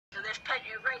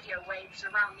plenty of radio waves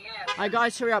around the area. Hi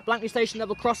guys, here we are at Blankney Station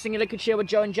level crossing in Lincolnshire with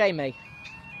Joe and Jamie.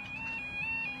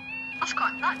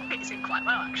 That fits in quite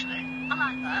well, actually. I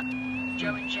like that.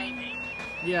 Joe and Jamie.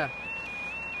 Yeah.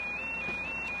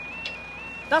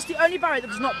 That's the only barrier that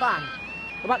does not bang.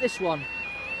 What about this one?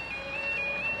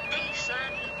 Decent.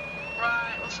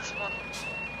 Right, what's this one?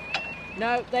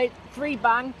 No, 3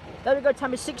 bang. There we go,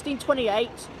 time is 16:28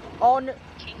 on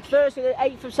Thursday the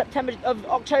 8th of September of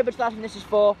October 2000. This is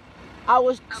for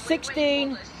hours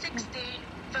 16.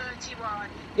 16:31.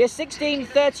 Yeah,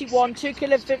 16:31, 2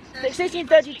 kilo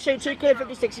 16:32, 2 kilo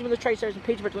 56 with the train service in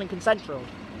Peterborough to Lincoln Central.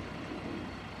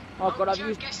 Oh god, I've Joe,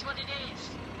 used. guess what it is?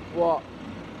 What?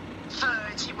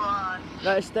 31.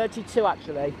 No, it's 32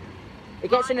 actually. It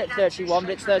gets in at 31,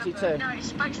 but it's 32. No, it's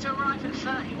supposed to arrive at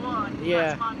 31.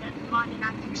 Yeah. That's mine and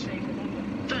Andrew's favourite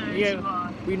number. 31.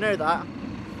 Yeah, we know that.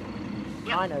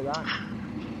 Yep. I know that.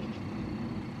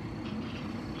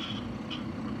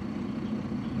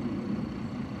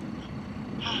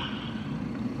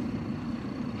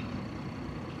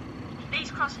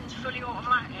 These crossings are fully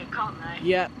automatic, can't they?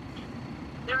 Yeah.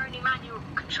 They're only manual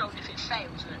controlled if it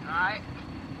fails it, right?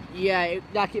 Yeah, it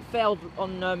failed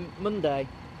on Monday.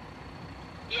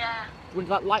 Yeah. When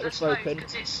that light was broken,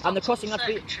 and the crossing had to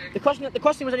be, the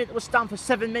crossing was down for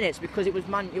 7 minutes because it was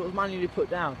manually put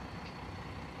down.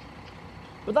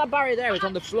 But that barrier there is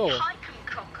on the floor. Highcombe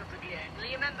cock up again.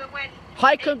 You remember when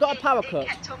Highcombe got a power cut. It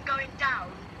kept on going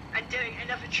down and doing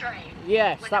another train.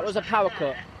 Yes, that was a power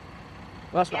cut. There.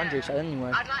 Well, that's what Andrew said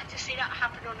anyway. I'd like to see that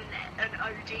happen on an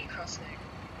OD crossing.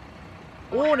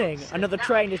 Warning, another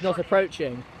train is not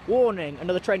approaching. Warning,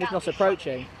 another train is not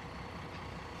approaching.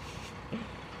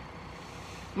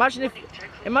 Imagine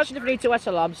if Nito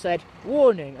Alarm said,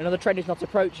 warning, another train is not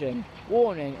approaching.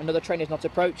 Warning, another train is not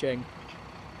approaching.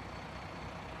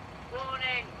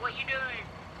 Warning, what are you doing?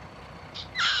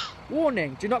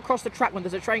 Warning, do not cross the track when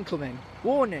there's a train coming.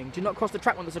 Warning, do not cross the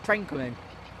track when there's a train coming.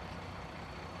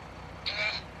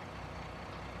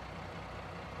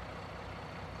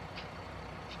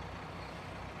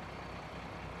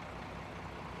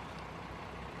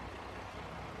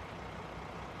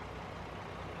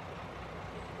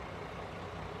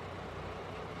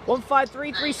 One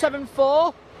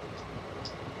 53374.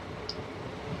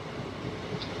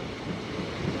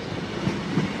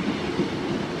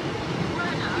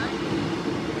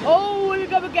 Oh, here we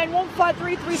go again.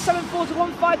 153374 to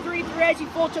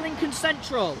 153384 to Lincoln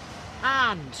Central.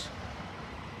 And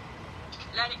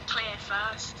let it clear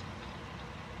first.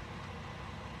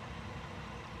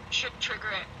 Should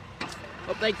trigger it.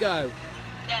 up they go.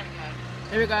 There we go.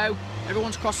 Here we go.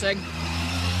 Everyone's crossing. Yeah,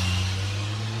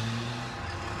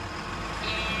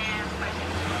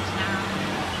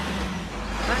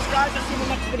 Thanks guys, I'll see you in the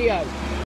next video.